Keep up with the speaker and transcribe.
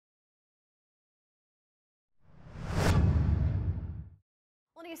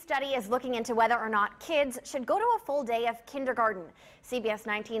new study is looking into whether or not kids should go to a full day of kindergarten. CBS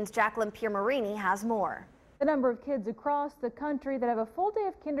 19's Jacqueline Piermarini has more. The number of kids across the country that have a full day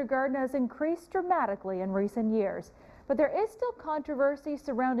of kindergarten has increased dramatically in recent years. But there is still controversy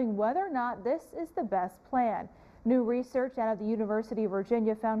surrounding whether or not this is the best plan. New research out of the University of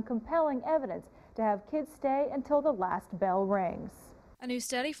Virginia found compelling evidence to have kids stay until the last bell rings. A new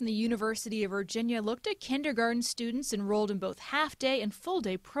study from the University of Virginia looked at kindergarten students enrolled in both half-day and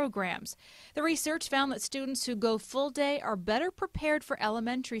full-day programs. The research found that students who go full-day are better prepared for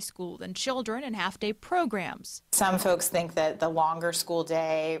elementary school than children in half-day programs. Some folks think that the longer school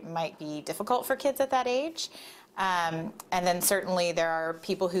day might be difficult for kids at that age. And then certainly there are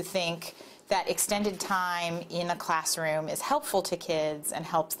people who think that extended time in a classroom is helpful to kids and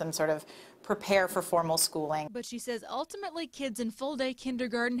helps them sort of prepare for formal schooling. But she says ultimately kids in full-day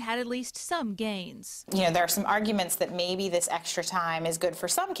kindergarten had at least some gains. You know, there are some arguments that maybe this extra time is good for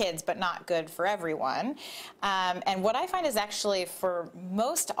some kids but not good for everyone. And what I find is actually for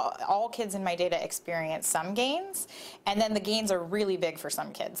most all kids in my data experience some gains, and then the gains are really big for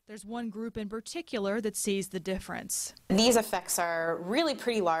some kids. There's one group in particular that sees the difference. These effects are really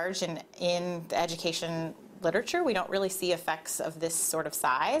pretty large in the education literature. We don't really see effects of this sort of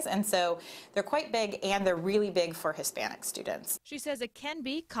size, and so they're quite big, and they're really big for Hispanic students. She says it can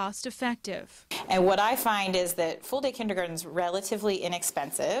be cost effective. And what I find is that full-day kindergarten is relatively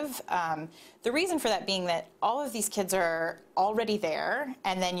inexpensive. The reason for that being that all of these kids are already there,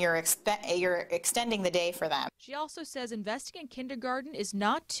 and then you're extending the day for them. She also says investing in kindergarten is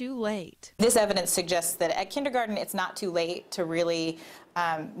not too late. This evidence suggests that at kindergarten it's not too late to really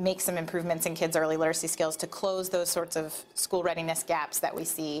make some improvements in kids' early literacy skills, to close those sorts of school readiness gaps that we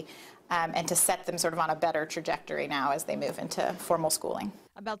see, and to set them sort of on a better trajectory now as they move into formal schooling.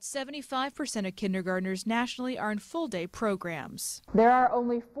 About 75% of kindergartners nationally are in full-day programs. There are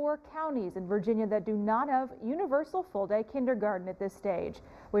only 4 counties in Virginia that do not have universal full-day kindergarten at this stage.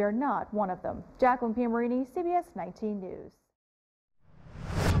 We are not one of them. Jacqueline Piermarini, CBS 19 News.